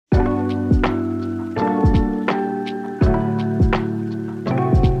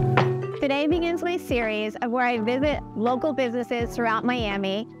Today begins my series of where I visit local businesses throughout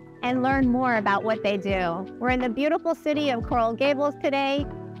Miami and learn more about what they do. We're in the beautiful city of Coral Gables today,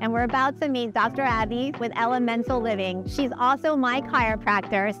 and we're about to meet Dr. Abbey with Elemental Living. She's also my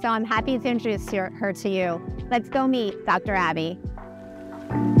chiropractor, so I'm happy to introduce her to you. Let's go meet Dr. Abbey.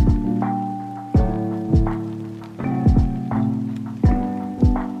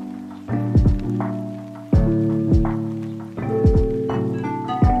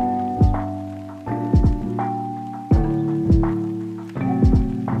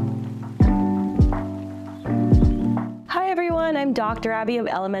 I'm Dr. Abbey of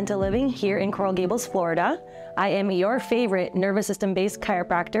Elemental Living here in Coral Gables, Florida. I am your favorite nervous system-based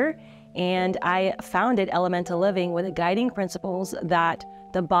chiropractor, and I founded Elemental Living with the guiding principles that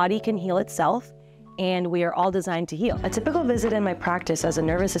the body can heal itself, and we are all designed to heal. A typical visit in my practice as a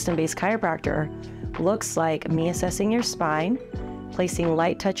nervous system-based chiropractor looks like me assessing your spine, placing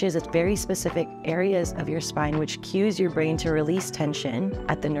light touches at very specific areas of your spine, which cues your brain to release tension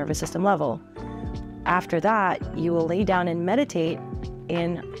at the nervous system level. After that, you will lay down and meditate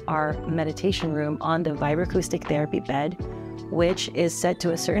in our meditation room on the vibroacoustic therapy bed, which is set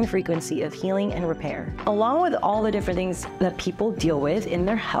to a certain frequency of healing and repair. Along with all the different things that people deal with in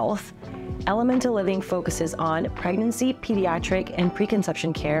their health, Elemental Living focuses on pregnancy, pediatric, and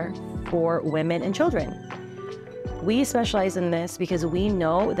preconception care for women and children. We specialize in this because we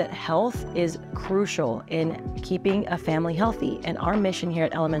know that health is crucial in keeping a family healthy, and our mission here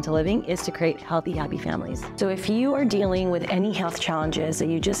at Elemental Living is to create healthy, happy families. So if you are dealing with any health challenges that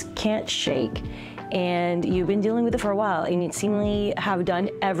you just can't shake, and you've been dealing with it for a while, and you seemingly have done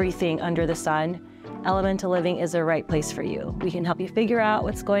everything under the sun, Elemental Living is the right place for you. We can help you figure out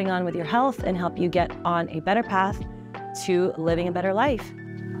what's going on with your health and help you get on a better path to living a better life.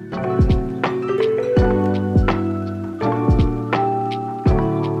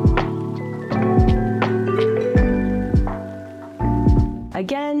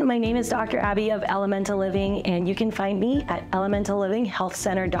 Again, my name is Dr. Abbey of Elemental Living, and you can find me at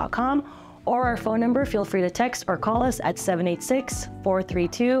elementallivinghealthcenter.com, or our phone number. Feel free to text or call us at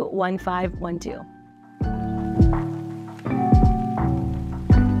 786-432-1512.